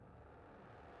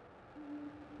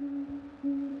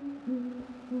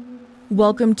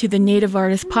Welcome to the Native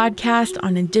Artist Podcast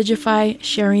on Indigify,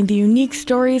 sharing the unique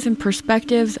stories and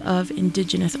perspectives of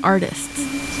Indigenous artists.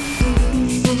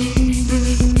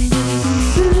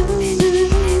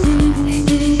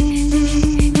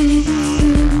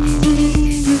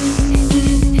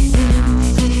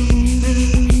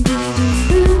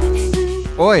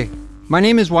 Oi, my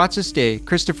name is Watsiste,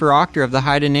 Christopher Octor of the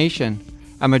Haida Nation.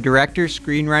 I'm a director,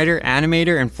 screenwriter,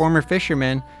 animator, and former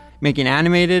fisherman, making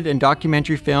animated and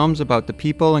documentary films about the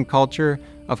people and culture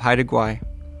of Haida Gwaii.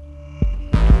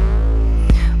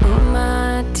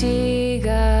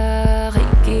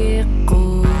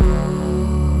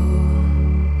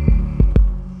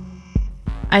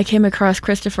 I came across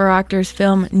Christopher Octor's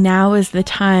film Now is the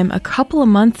Time a couple of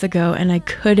months ago, and I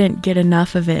couldn't get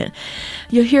enough of it.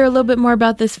 You'll hear a little bit more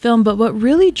about this film, but what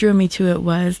really drew me to it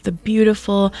was the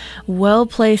beautiful,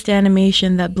 well-placed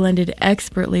animation that blended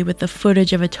expertly with the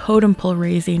footage of a totem pole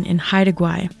raising in Haida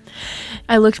Gwaii.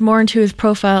 I looked more into his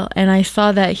profile and I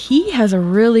saw that he has a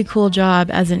really cool job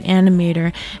as an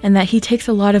animator and that he takes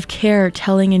a lot of care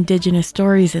telling Indigenous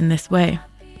stories in this way.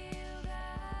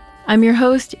 I'm your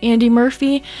host, Andy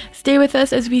Murphy. Stay with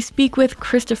us as we speak with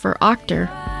Christopher Octor.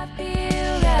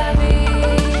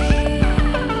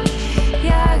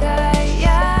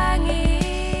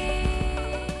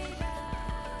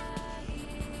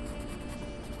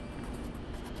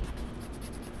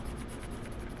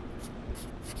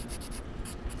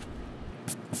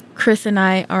 Chris and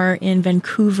I are in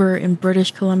Vancouver in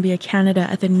British Columbia, Canada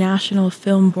at the National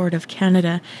Film Board of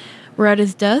Canada. We're at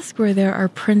his desk where there are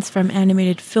prints from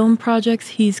animated film projects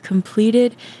he's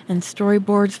completed and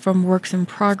storyboards from works in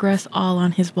progress all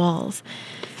on his walls.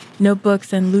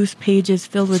 Notebooks and loose pages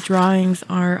filled with drawings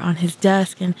are on his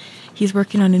desk, and he's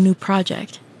working on a new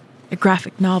project, a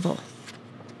graphic novel.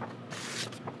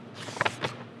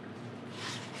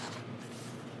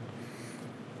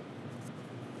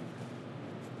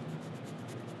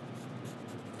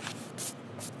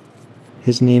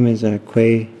 His name is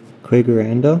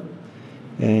Kwegarando,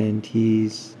 and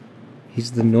he's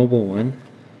the noble one.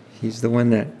 He's the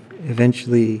one that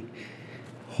eventually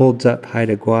holds up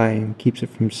Haida Gwaii and keeps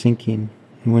it from sinking.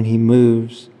 And when he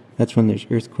moves, that's when there's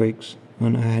earthquakes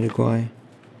on Haida Gwaii.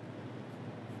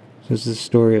 So this is the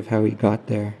story of how he got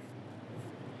there.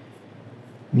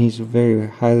 And he's very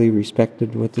highly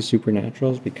respected with the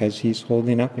supernaturals because he's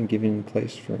holding up and giving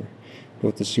place for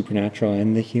both the supernatural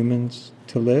and the humans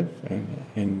to live.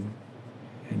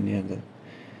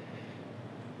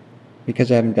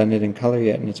 Because I haven't done it in color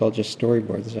yet and it's all just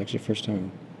storyboard, this is actually the first time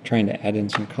I'm trying to add in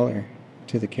some color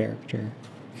to the character.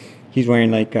 He's wearing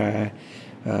like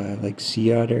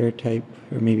sea otter type,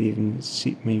 or maybe even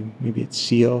maybe it's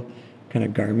seal kind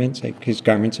of garments. Like his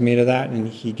garments are made of that, and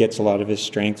he gets a lot of his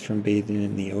strength from bathing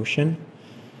in the ocean.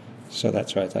 So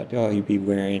that's why I thought, he'd be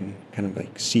wearing kind of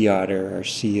like sea otter or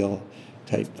seal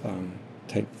type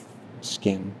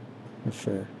skin or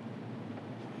fur.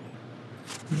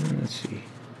 Let's see.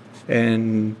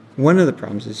 And one of the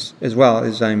problems is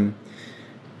I'm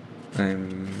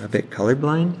a bit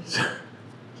colorblind, so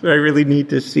I really need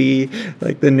to see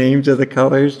like the names of the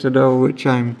colors to know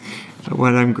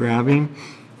what I'm grabbing.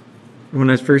 When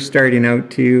I was first starting out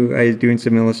too, I was doing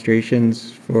some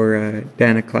illustrations for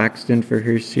Dana Claxton for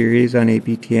her series on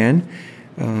APTN,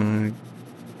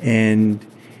 and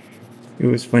it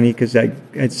was funny because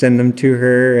I'd send them to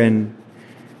her, and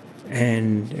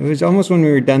it was almost when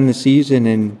we were done the season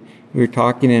and we were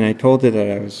talking, and I told her that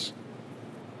I was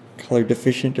color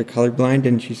deficient or colorblind,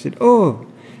 and she said, "Oh,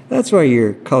 that's why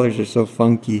your colors are so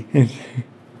funky."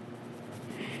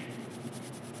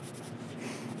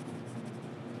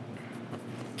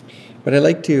 But I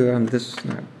like to, this is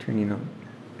not turning out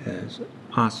as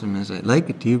awesome as I'd like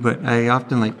it to, but I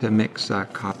often like to mix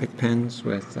Copic pens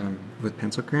with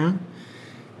pencil crayon.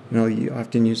 And I'll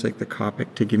often use like the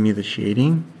Copic to give me the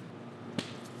shading.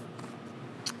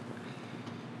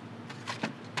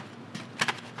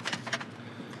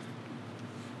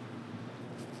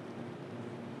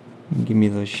 And give me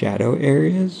those shadow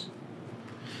areas.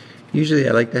 Usually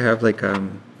I like to have like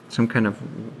some kind of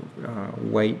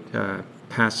white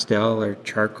pastel or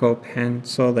charcoal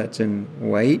pencil that's in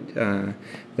white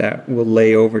that will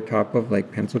lay over top of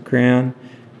like pencil crayon.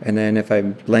 And then if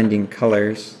I'm blending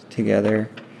colors together,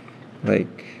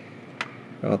 like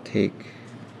I'll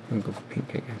go for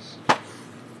pink, I guess.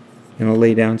 And I'll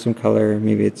lay down some color.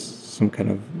 Maybe it's some kind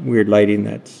of weird lighting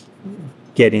that's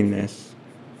getting this,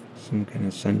 some kind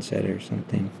of sunset or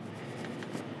something.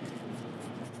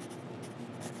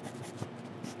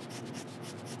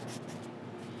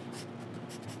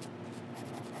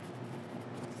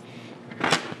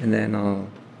 And then I'll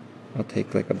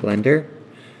take like a blender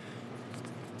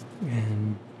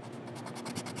and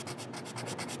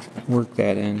work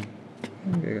that in. I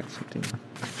think I got something.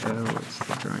 Oh, it's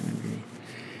the drawing underneath.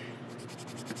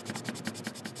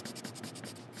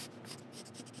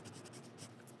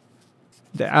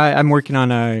 I'm working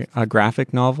on a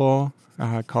graphic novel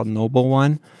called Noble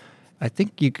One. I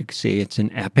think you could say it's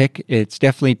an epic. It's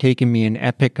definitely taken me an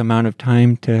epic amount of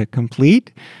time to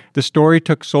complete. The story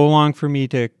took so long for me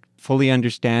to fully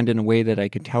understand in a way that I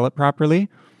could tell it properly,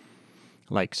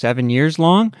 like 7 years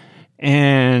long.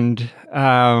 And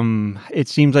it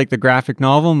seems like the graphic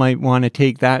novel might want to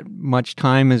take that much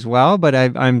time as well. But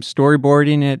I'm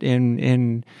storyboarding it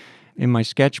in my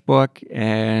sketchbook,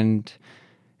 and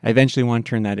I eventually want to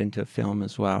turn that into a film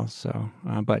as well. So,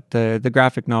 but the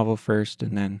graphic novel first,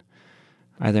 and then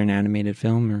either an animated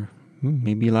film or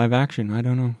maybe live action. I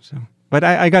don't know. So, but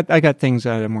I got things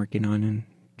that I'm working on and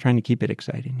trying to keep it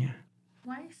exciting. Yeah.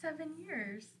 Why 7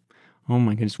 years? Oh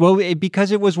my goodness. Well,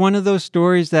 because it was one of those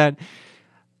stories that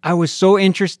I was so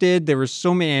interested. There were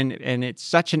so many, and it's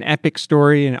such an epic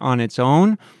story on its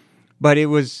own. But it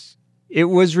was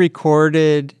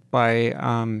recorded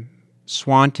by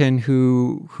Swanton,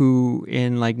 who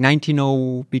in like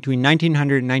between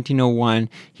 1900 and 1901,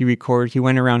 he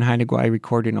went around Haida Gwaii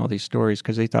recording all these stories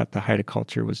because they thought the Haida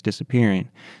culture was disappearing,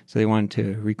 so they wanted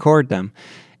to record them.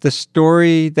 The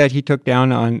story that he took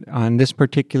down on this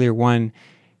particular one,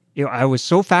 I was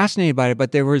so fascinated by it,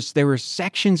 but there were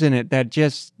sections in it that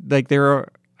just like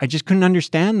I just couldn't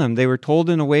understand them. They were told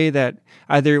in a way that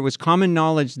either it was common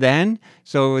knowledge then,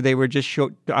 so they were just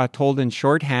told in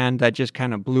shorthand that just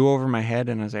kind of blew over my head,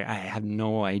 and I was like, I have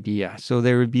no idea. So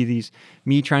there would be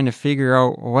me trying to figure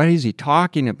out, what is he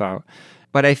talking about?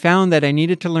 But I found that I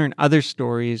needed to learn other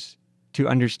stories to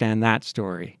understand that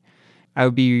story. I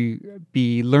would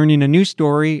be learning a new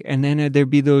story, and then there'd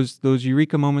be those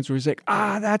eureka moments where it's like,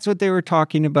 that's what they were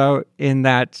talking about in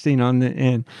that,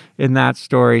 in that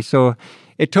story. So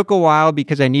it took a while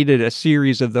because I needed a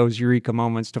series of those eureka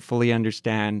moments to fully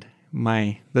understand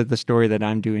the story that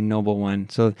I'm doing, Noble One.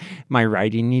 So my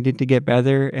writing needed to get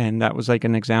better, and that was like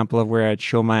an example of where I'd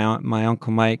show my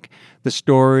Uncle Mike the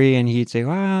story, and he'd say,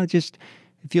 well, it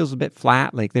feels a bit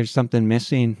flat, like there's something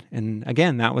missing. And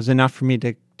again, that was enough for me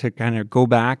to kind of go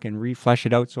back and reflesh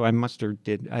it out. So I must have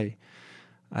did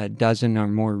a dozen or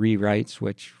more rewrites,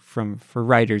 which for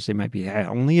writers, it might be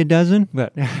only a dozen,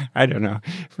 but I don't know.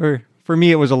 For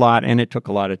me, it was a lot, and it took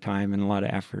a lot of time and a lot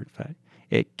of effort, but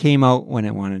it came out when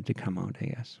it wanted to come out, I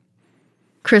guess.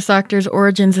 Chris Auchter's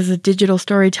origins as a digital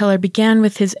storyteller began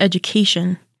with his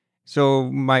education.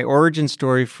 So my origin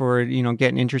story for,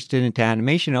 getting interested into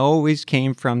animation always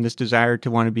came from this desire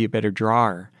to want to be a better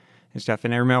drawer and stuff.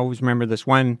 And I always remember this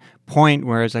one point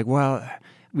where I was like, well,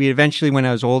 we eventually, when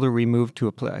I was older, we moved to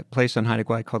a place on Haida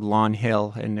Gwaii called Lawn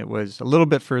Hill, and it was a little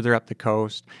bit further up the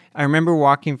coast. I remember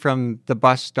walking from the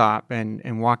bus stop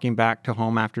and walking back to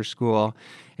home after school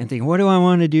and thinking, what do I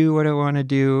want to do? What do I want to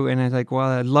do? And I was like, well,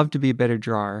 I'd love to be a better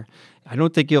drawer. I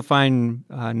don't think you'll find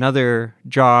another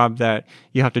job that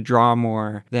you have to draw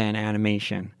more than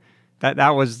animation.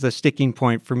 That was the sticking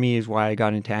point for me, is why I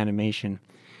got into animation.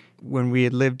 When we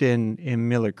had lived in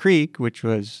Miller Creek, which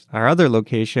was our other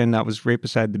location that was right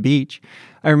beside the beach,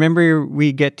 I remember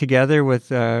we get together with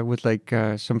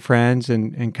some friends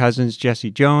and cousins, Jesse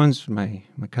Jones, my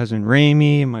cousin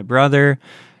Ramey, and my brother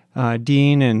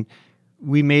Dean, and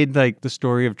we made like the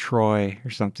story of Troy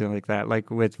or something like that, like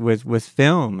with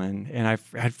film, and I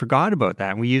had forgot about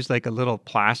that. And we used like a little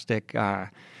plastic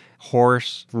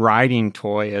horse riding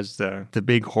toy as the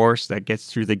big horse that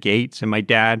gets through the gates. And my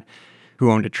dad, who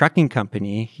owned a trucking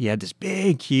company, he had this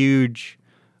big, huge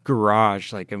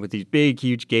garage, and with these big,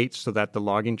 huge gates so that the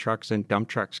logging trucks and dump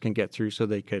trucks can get through so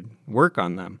they could work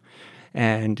on them.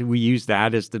 And we used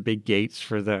that as the big gates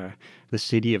for the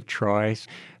city of Troy.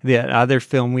 The other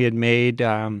film we had made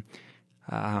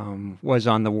was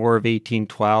on the War of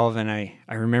 1812, and I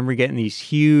remember getting these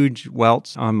huge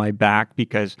welts on my back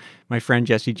because my friend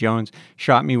Jesse Jones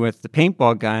shot me with the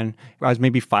paintball gun. I was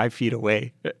maybe 5 feet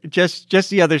away, just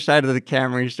the other side of the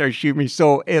camera. He started shooting me,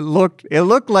 so it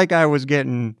looked like I was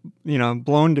getting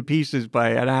blown to pieces by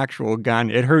an actual gun.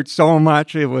 It hurt so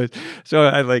much. It was so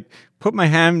I put my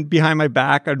hand behind my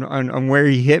back on where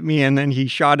he hit me, and then he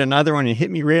shot another one and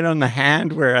hit me right on the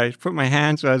hand where I put my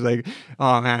hand. So I was like,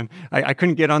 oh man, I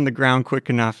couldn't get on the ground quick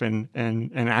enough and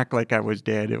act like I was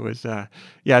dead. It was,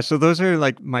 so those are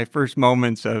like my first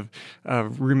moments of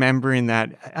remembering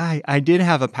that I did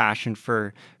have a passion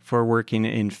for working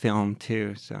in film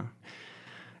too. So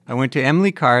I went to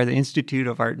Emily Carr, the Institute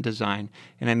of Art and Design,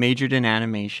 and I majored in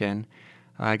animation.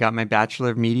 I got my Bachelor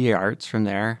of Media Arts from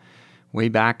there. way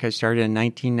back. I started in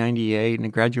 1998 and I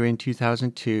graduated in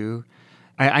 2002.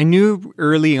 I knew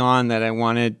early on that I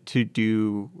wanted to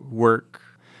do work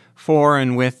for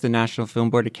and with the National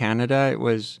Film Board of Canada. It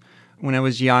was when I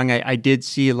was young, I did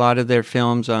see a lot of their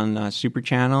films on Super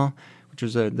Channel, which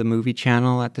was the movie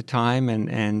channel at the time.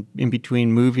 And in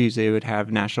between movies, they would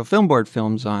have National Film Board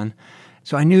films on.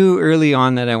 So I knew early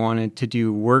on that I wanted to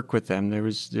do work with them. There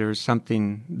was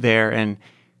something there. And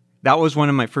that was one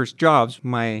of my first jobs.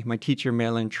 My teacher,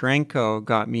 Marilyn Cherenko,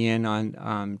 got me in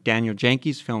on Daniel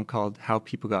Janke's film called How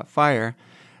People Got Fire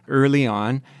early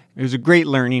on. It was a great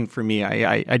learning for me.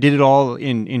 I did it all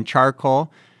in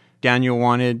charcoal. Daniel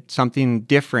wanted something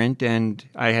different, and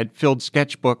I had filled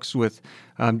sketchbooks with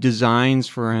designs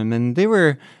for him. And they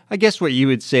were, I guess, what you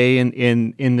would say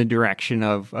in the direction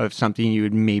of something you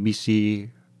would maybe see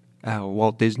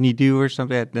Walt Disney do or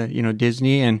something at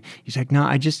Disney. And he's like, no,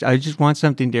 I just want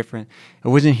something different. I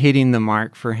wasn't hitting the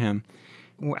mark for him.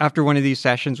 After one of these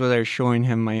sessions where I was showing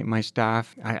him my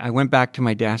stuff, I went back to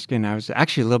my desk and I was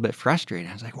actually a little bit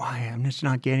frustrated. I was like, why? I'm just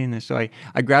not getting this. So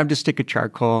I grabbed a stick of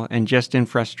charcoal and just in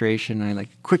frustration, I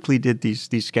quickly did these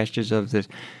sketches of this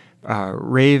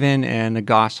raven and a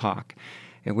goshawk,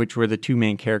 which were the two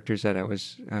main characters that I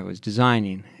was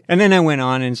designing. And then I went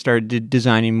on and started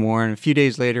designing more. And a few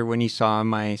days later, when he saw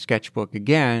my sketchbook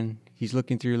again, he's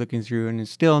looking through, and it's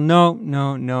still no.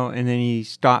 And then he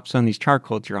stops on these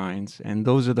charcoal drawings, and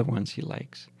those are the ones he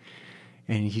likes.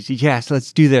 And he said, yes,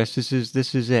 let's do this.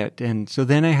 This is it. And so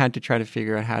then I had to try to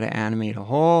figure out how to animate a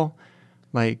whole,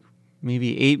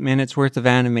 maybe 8 minutes worth of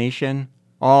animation,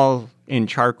 all in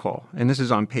charcoal. And this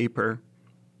is on paper.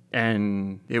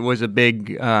 And it was a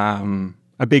big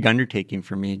undertaking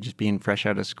for me, just being fresh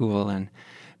out of school.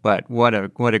 But what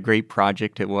a great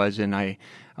project it was. And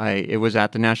it was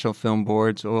at the National Film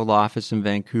Board's old office in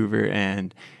Vancouver,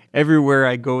 and everywhere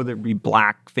I go, there'd be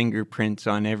black fingerprints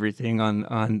on everything,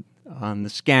 on the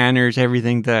scanners,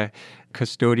 everything. The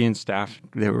custodian staff,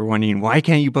 they were wondering, why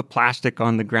can't you put plastic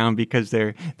on the ground? Because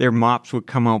their mops would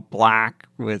come out black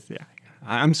with.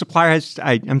 I'm surprised.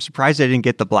 I'm surprised I didn't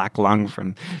get the black lung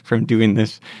from doing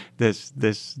this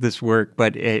work.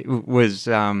 But it was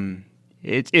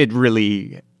it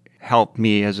really helped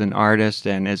me as an artist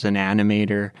and as an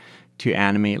animator to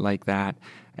animate like that.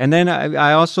 And then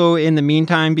I also, in the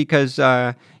meantime, because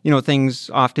things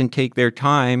often take their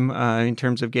time in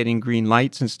terms of getting green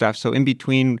lights and stuff. So in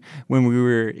between, when we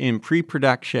were in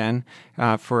pre-production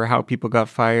for How People Got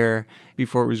Fire,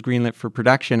 before it was greenlit for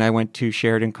production, I went to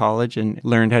Sheridan College and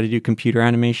learned how to do computer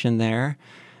animation there.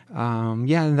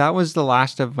 That was the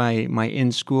last of my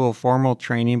in-school formal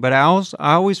training. But I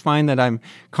always find that I'm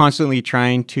constantly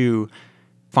trying to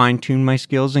fine-tune my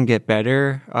skills and get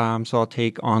better. So I'll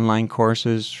take online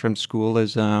courses from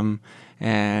Schoolism,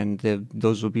 and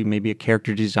those will be maybe a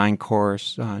character design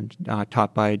course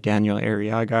taught by Daniel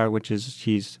Arriaga,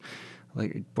 he's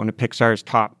one of Pixar's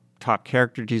top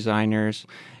character designers,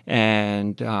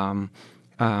 and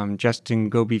Justin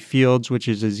Goby Fields, which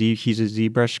is he's a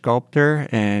ZBrush sculptor,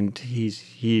 and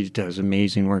he does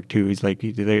amazing work too.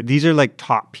 These are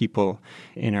top people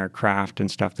in our craft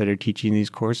and stuff that are teaching these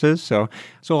courses. So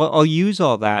I'll use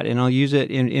all that, and I'll use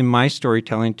it in my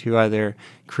storytelling to either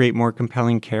create more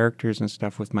compelling characters and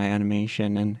stuff with my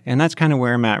animation, and that's kind of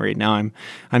where I'm at right now.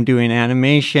 I'm doing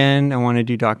animation. I want to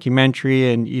do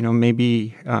documentary, and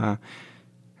maybe.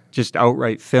 Just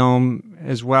outright film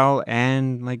as well,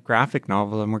 and graphic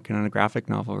novel. I'm working on a graphic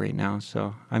novel right now,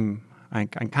 so I'm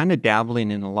kind of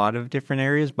dabbling in a lot of different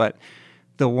areas, but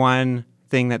the one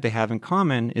thing that they have in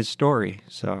common is story.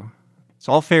 So it's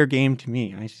all fair game to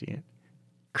me. I see it.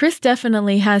 Chris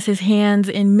definitely has his hands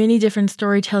in many different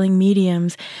storytelling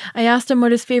mediums. I asked him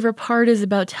what his favorite part is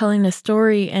about telling a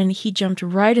story, and he jumped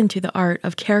right into the art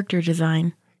of character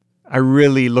design. I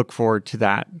really look forward to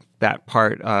that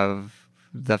part of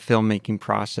the filmmaking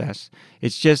process.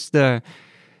 It's just the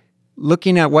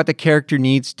looking at what the character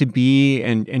needs to be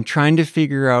and trying to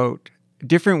figure out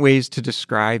different ways to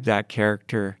describe that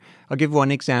character. I'll give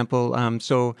one example.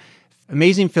 So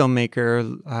amazing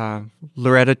filmmaker,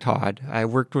 Loretta Todd. I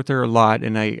worked with her a lot,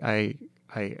 and I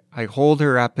hold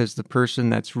her up as the person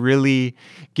that's really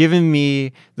given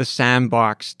me the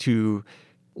sandbox to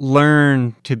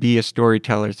learn to be a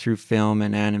storyteller through film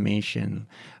and animation,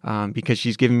 because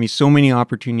she's given me so many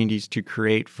opportunities to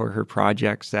create for her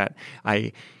projects that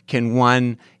I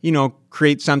can,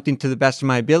 create something to the best of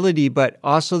my ability, but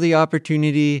also the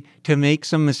opportunity to make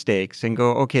some mistakes and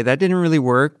go, okay, that didn't really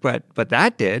work, but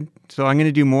that did, so I'm going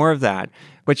to do more of that.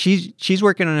 But she's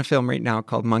working on a film right now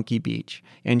called Monkey Beach,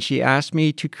 and she asked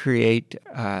me to create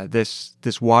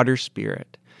this water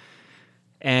spirit.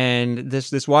 And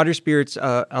this water spirit's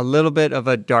a little bit of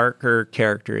a darker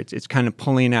character. It's kind of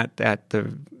pulling at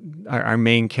our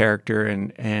main character,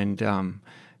 and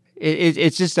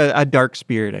it's just a dark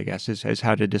spirit, I guess, is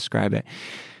how to describe it.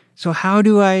 So how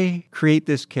do I create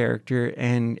this character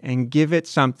and give it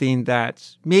something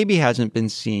that maybe hasn't been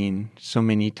seen so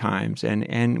many times?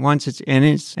 And once it's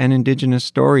an Indigenous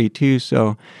story too,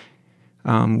 so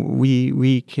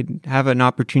we could have an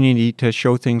opportunity to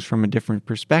show things from a different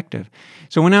perspective.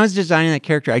 So when I was designing that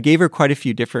character, I gave her quite a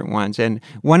few different ones. And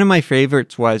one of my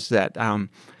favorites was that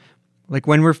like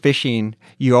when we're fishing,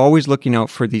 you're always looking out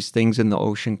for these things in the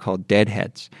ocean called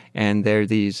deadheads. And they're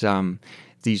these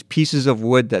pieces of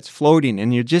wood that's floating,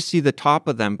 and you just see the top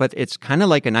of them, but it's kind of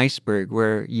like an iceberg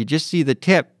where you just see the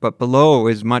tip, but below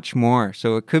is much more.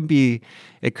 So it could be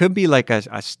like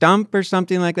a stump or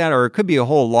something like that, or it could be a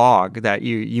whole log that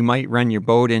you might run your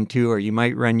boat into, or you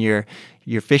might run your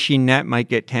fishing net might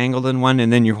get tangled in one,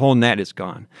 and then your whole net is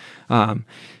gone.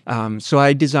 So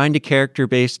I designed a character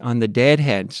based on the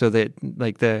deadhead, so that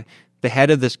like the head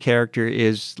of this character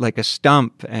is like a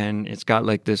stump, and it's got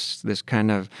like this kind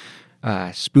of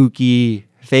spooky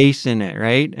face in it,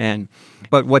 right?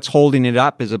 But what's holding it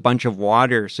up is a bunch of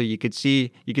water. So you could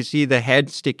see the head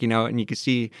sticking out, and you could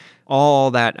see all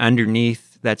that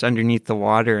that's underneath the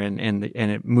water, and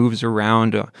it moves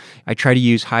around. I try to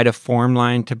use high to form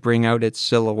line to bring out its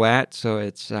silhouette. So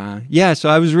it's So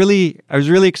I was really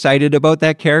excited about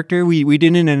that character. We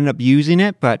didn't end up using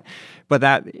it, but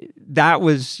that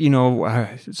was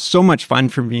so much fun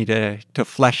for me to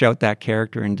flesh out that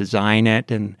character and design it.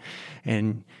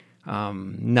 And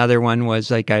another one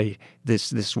was like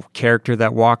this character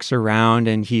that walks around,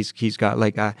 and he's got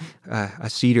like a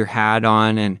cedar hat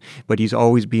on, but he's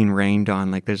always being rained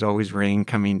on. Like there's always rain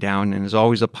coming down, and there's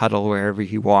always a puddle wherever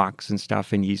he walks and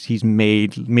stuff. And he's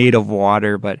made of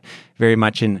water, but very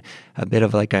much in a bit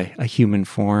of like a human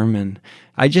form. And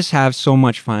I just have so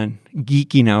much fun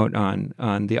geeking out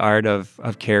on the art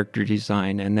of character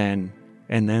design,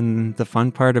 and then the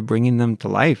fun part of bringing them to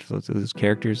life. Those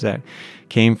characters that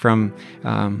came from,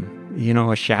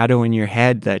 a shadow in your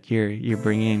head that you're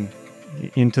bringing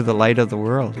into the light of the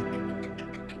world.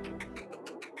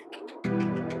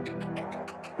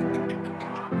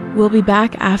 We'll be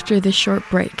back after this short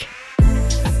break.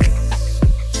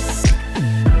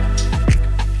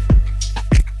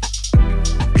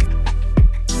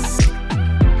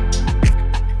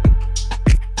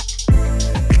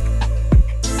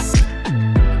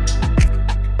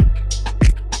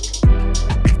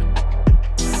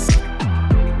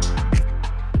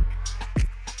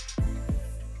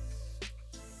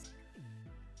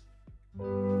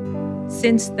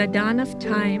 Since the dawn of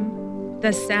time,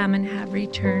 the salmon have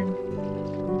returned.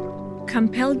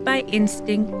 Compelled by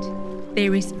instinct, they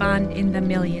respond in the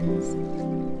millions.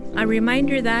 A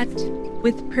reminder that,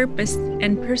 with purpose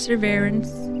and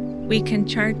perseverance, we can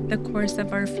chart the course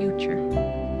of our future.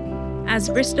 As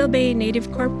Bristol Bay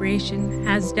Native Corporation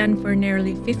has done for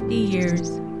nearly 50 years,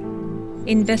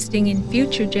 investing in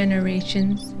future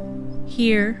generations,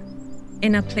 here,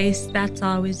 in a place that's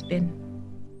always been.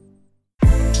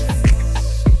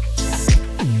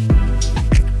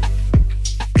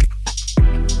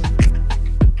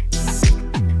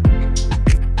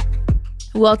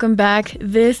 Welcome back.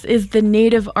 This is the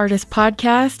Native Artist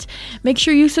Podcast. Make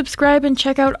sure you subscribe and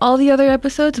check out all the other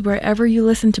episodes wherever you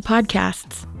listen to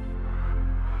podcasts.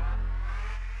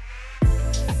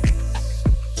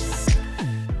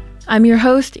 I'm your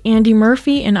host, Andy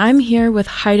Murphy, and I'm here with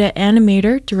Haida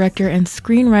animator, director, and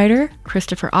screenwriter,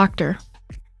 Christopher Octor.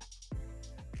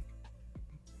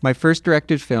 My first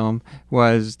directed film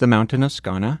was The Mountain of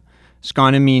Skana.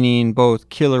 Skana meaning both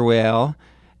killer whale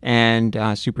and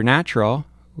supernatural,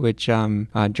 which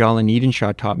Jolin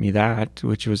Edenshaw taught me that,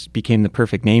 which became the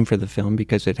perfect name for the film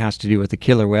because it has to do with the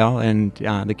killer whale. And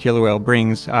the killer whale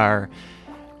brings our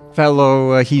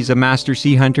fellow, he's a master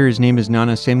sea hunter, his name is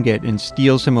Nana Simgit, and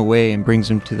steals him away and brings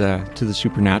him to the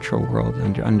supernatural world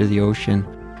under the ocean.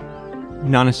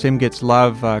 Nana Simgit's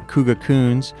love, Kuga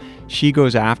Coons, she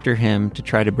goes after him to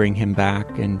try to bring him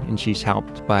back, and she's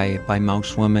helped by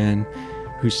Mouse Woman,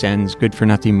 who sends Good for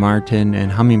Nothing Martin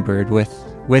and Hummingbird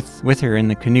with her in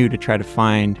the canoe to try to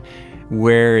find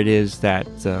where it is that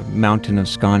the mountain of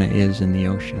Skana is in the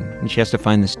ocean. And she has to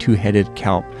find this two-headed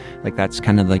kelp. Like that's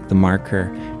kind of like the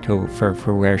marker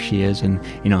for where she is. And,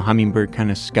 Hummingbird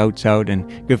kind of scouts out,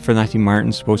 and Good for Nothing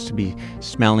Martin's supposed to be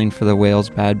smelling for the whale's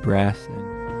bad breath.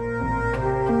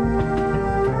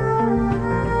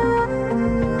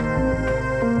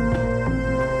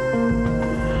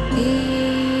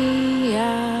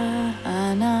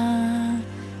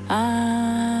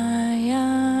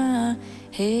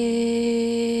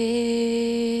 Hey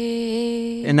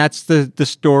and that's the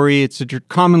story. It's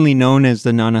commonly known as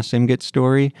the Nana Simgit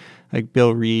story. Like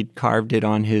Bill Reed carved it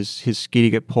on his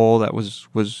Skidegate pole. That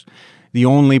was the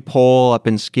only pole up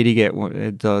in Skidegate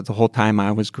the whole time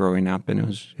I was growing up, and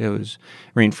it was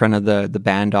right in front of the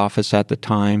band office at the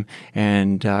time.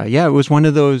 And it was one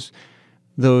of those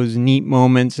neat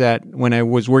moments that when I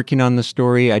was working on the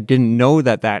story, I didn't know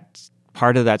that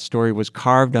part of that story was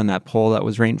carved on that pole that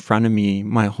was right in front of me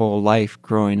my whole life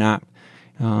growing up.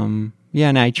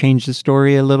 And I changed the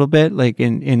story a little bit. Like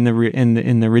in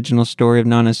the original story of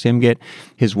Nana Simgit,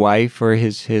 his wife or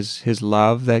his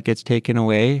love that gets taken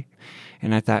away.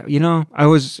 And I thought, I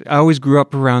always grew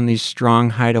up around these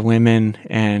strong Haida women,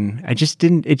 and it just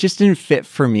didn't fit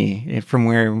for me from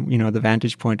where, the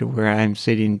vantage point of where I'm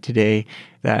sitting today,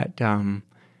 that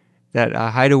a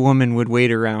Haida woman would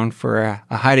wait around for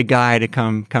a Haida guy to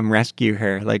come rescue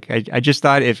her. Like I just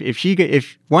thought if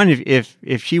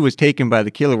she was taken by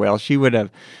the killer whale, she would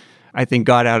have, I think,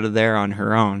 got out of there on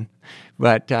her own.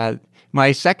 But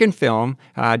my second film,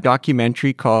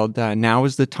 documentary called Now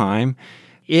Is the Time,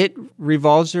 it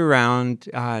revolves around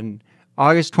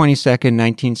August 22nd,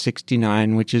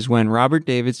 1969, which is when Robert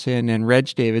Davidson and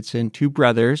Reg Davidson, two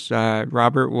brothers,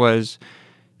 Robert was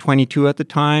 22 at the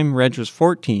time, Reg was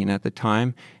 14 at the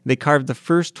time. They carved the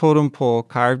first totem pole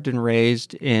carved and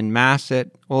raised in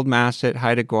Masset, Old Masset,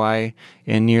 Haida Gwaii,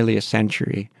 in nearly a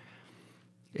century.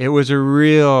 It was a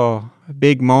real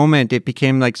big moment. It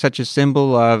became like such a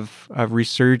symbol of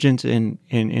resurgence in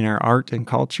our art and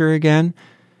culture again,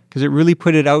 because it really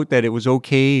put it out that it was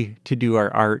okay to do our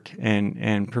art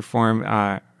and perform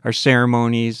our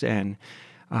ceremonies and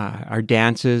our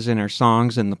dances and our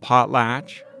songs and the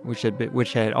potlatch,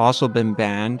 which had also been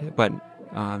banned, but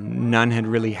none had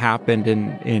really happened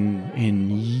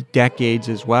in decades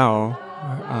as well,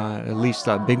 at least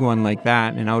a big one like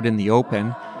that and out in the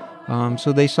open.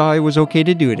 So they saw it was okay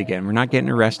to do it again. We're not getting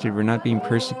arrested. We're not being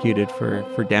persecuted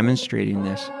for demonstrating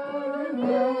this.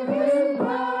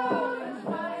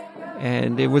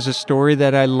 And it was a story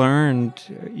that I learned,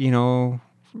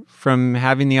 from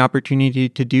having the opportunity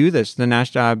to do this.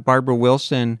 Barbara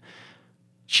Wilson,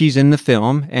 she's in the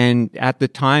film, and at the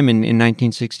time in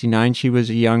 1969, she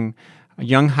was a young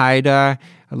Haida,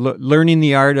 learning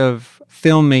the art of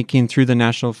filmmaking through the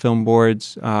National Film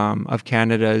Boards of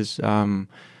Canada's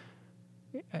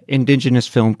Indigenous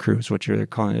film crews, which they're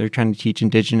calling it. They're trying to teach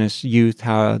Indigenous youth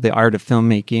how the art of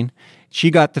filmmaking. She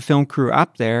got the film crew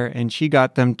up there, and she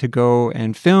got them to go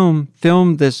and film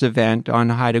this event on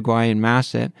Haida Gwaii and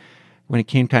Masset. When it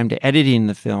came time to editing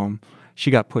the film,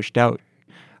 she got pushed out.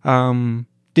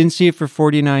 Didn't see it for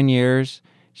 49 years.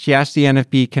 She asked the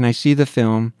NFB, "Can I see the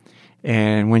film?"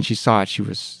 And when she saw it, she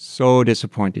was so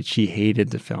disappointed. She hated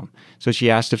the film. So she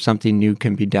asked if something new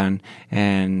can be done.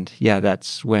 And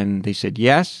that's when they said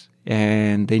yes.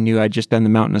 And they knew I'd just done the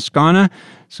Mountain of Skana.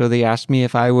 So they asked me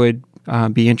if I would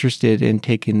be interested in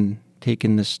taking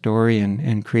this story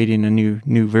and creating a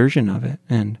new version of it.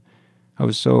 And I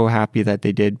was so happy that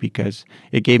they did, because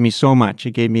it gave me so much.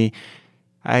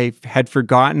 I had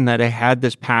forgotten that I had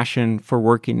this passion for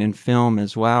working in film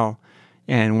as well,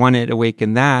 and one, it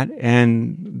awakened that.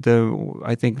 And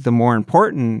I think the more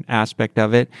important aspect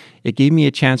of it, it gave me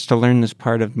a chance to learn this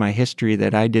part of my history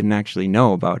that I didn't actually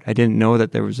know about. I didn't know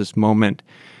that there was this moment,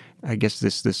 I guess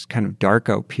this kind of dark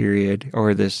out period,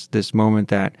 or this moment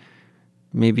that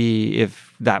maybe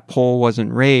if that pole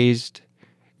wasn't raised,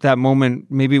 that moment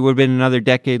maybe would have been another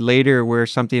decade later where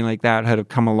something like that had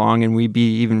come along, and we'd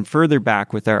be even further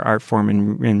back with our art form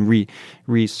and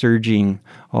resurging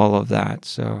all of that.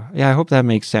 So I hope that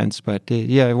makes sense. But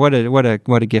what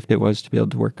a gift it was to be able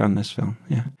to work on this film.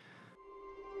 Yeah,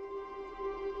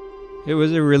 it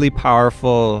was a really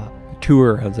powerful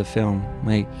tour of the film.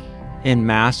 Like in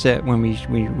Masset, when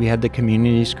we had the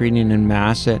community screening in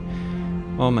Masset.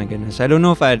 Oh my goodness, I don't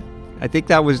know if I think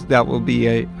that will be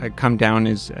a come down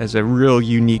as a real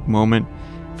unique moment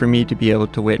for me to be able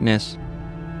to witness.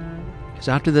 Because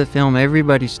after the film,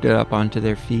 everybody stood up onto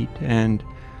their feet and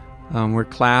were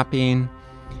clapping.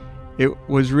 It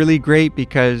was really great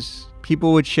because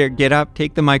people would get up,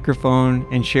 take the microphone,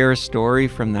 and share a story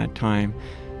from that time.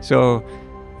 So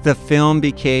the film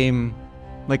became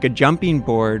like a jumping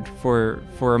board for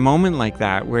a moment like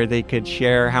that, where they could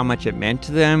share how much it meant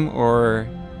to them, or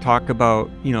talk about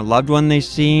loved one they've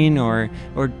seen, or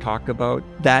talk about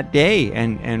that day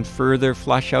and further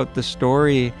flesh out the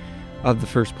story of the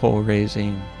first pole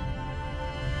raising.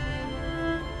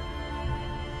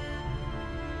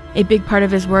 A big part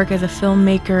of his work as a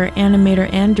filmmaker, animator,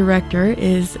 and director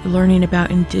is learning about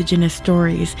Indigenous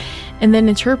stories and then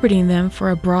interpreting them for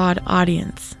a broad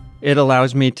audience. It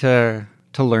allows me to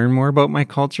to learn more about my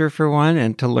culture, for one,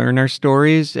 and to learn our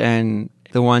stories. And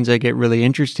the ones I get really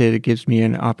interested, it gives me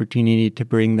an opportunity to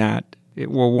bring that,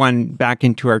 well, one, back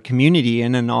into our community,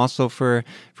 and then also for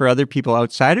other people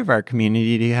outside of our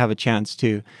community to have a chance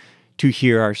to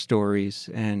hear our stories.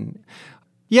 And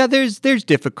yeah, there's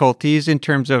difficulties in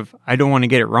terms of, I don't want to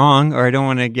get it wrong, or I don't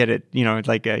want to get it,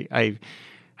 like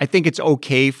I think it's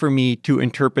okay for me to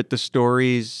interpret the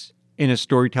stories in a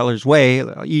storyteller's way.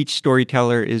 Each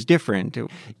storyteller is different.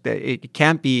 It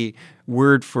can't be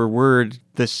word for word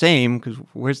the same, because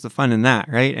where's the fun in that,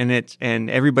 right? And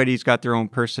everybody's got their own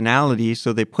personality,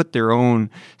 so they put their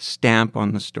own stamp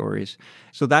on the stories.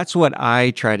 So that's what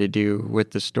I try to do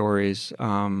with the stories.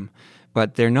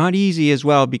 But they're not easy as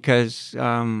well, because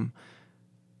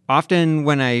often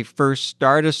when I first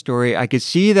start a story, I could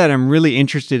see that I'm really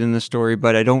interested in the story,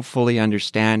 but I don't fully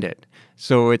understand it.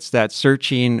 So it's that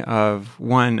searching of,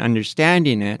 one,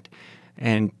 understanding it,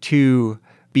 and two,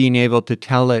 being able to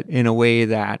tell it in a way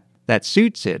that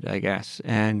suits it, I guess.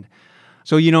 And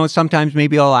so, sometimes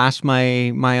maybe I'll ask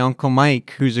my Uncle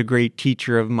Mike, who's a great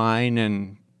teacher of mine.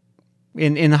 And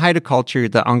in the Haida culture,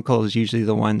 the uncle is usually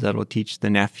the ones that will teach the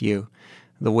nephew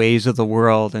the ways of the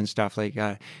world and stuff like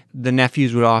that. The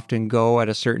nephews would often go at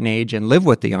a certain age and live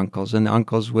with the uncles, and the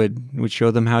uncles would show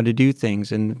them how to do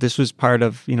things. And this was part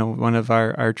of, one of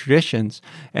our traditions.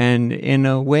 And in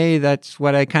a way, that's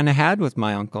what I kind of had with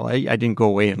my uncle. I didn't go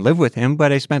away and live with him,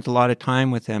 but I spent a lot of time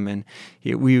with him. And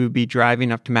we would be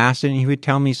driving up to Maston, and he would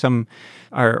tell me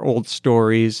our old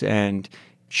stories and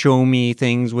show me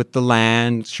things with the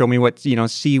land, show me what,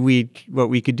 seaweed, what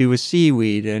we could do with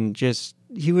seaweed, and just,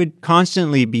 he would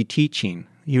constantly be teaching.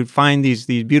 He would find these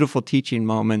beautiful teaching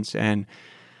moments, and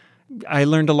I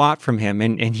learned a lot from him.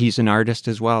 And he's an artist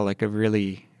as well, like a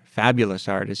really fabulous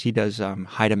artist. He does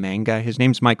Haida manga. His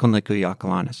name's Michael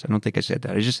Nikoyakalanis. I don't think I said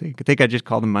that. I think I just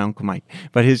called him my Uncle Mike.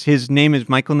 But his name is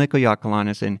Michael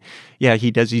Nikoyakalanis, and yeah,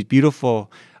 he does these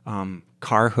beautiful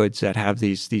car hoods that have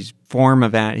these form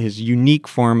of his unique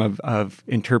form of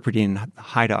interpreting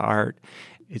Haida art.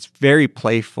 It's very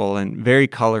playful and very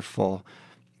colorful.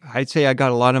 I'd say I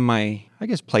got a lot of my,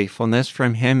 playfulness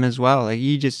from him as well. Like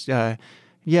he just,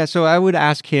 so I would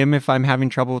ask him if I'm having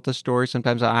trouble with the story.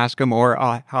 Sometimes I'll ask him, or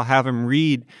I'll have him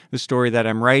read the story that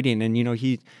I'm writing. And,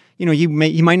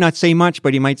 he might not say much,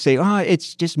 but he might say,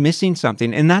 it's just missing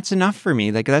something. And that's enough for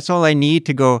me. Like, that's all I need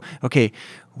to go, okay,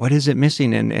 what is it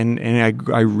missing? And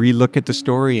I re-look at the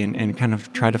story and kind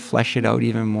of try to flesh it out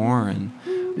even more. And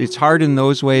it's hard in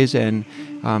those ways,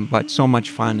 but so much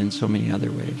fun in so many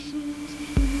other ways.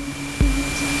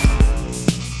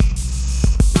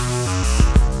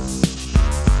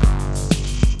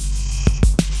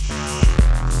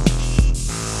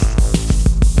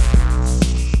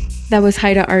 That was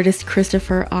Haida artist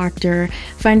Christopher Auchter.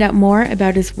 Find out more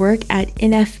about his work at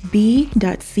nfb.ca,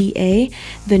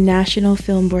 the National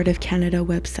Film Board of Canada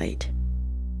website.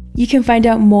 You can find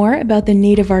out more about the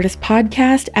Native Artist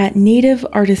Podcast at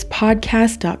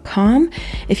nativeartistpodcast.com.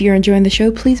 If you're enjoying the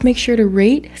show, please make sure to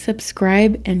rate,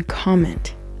 subscribe, and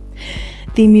comment.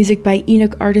 Theme music by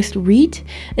Enoch Artist Reet.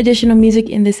 Additional music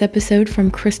in this episode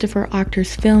from Christopher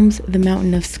Auchter's films The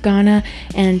Mountain of Skana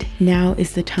and Now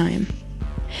is the Time.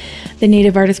 The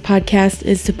Native Artist Podcast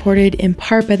is supported in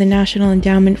part by the National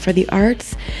Endowment for the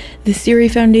Arts, the Siri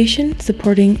Foundation,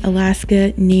 supporting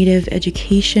Alaska Native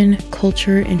education,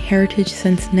 culture, and heritage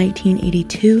since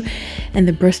 1982, and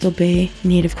the Bristol Bay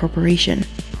Native Corporation.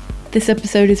 This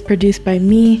episode is produced by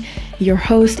me, your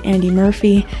host, Andy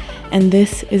Murphy, and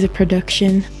this is a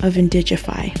production of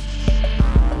Indigify.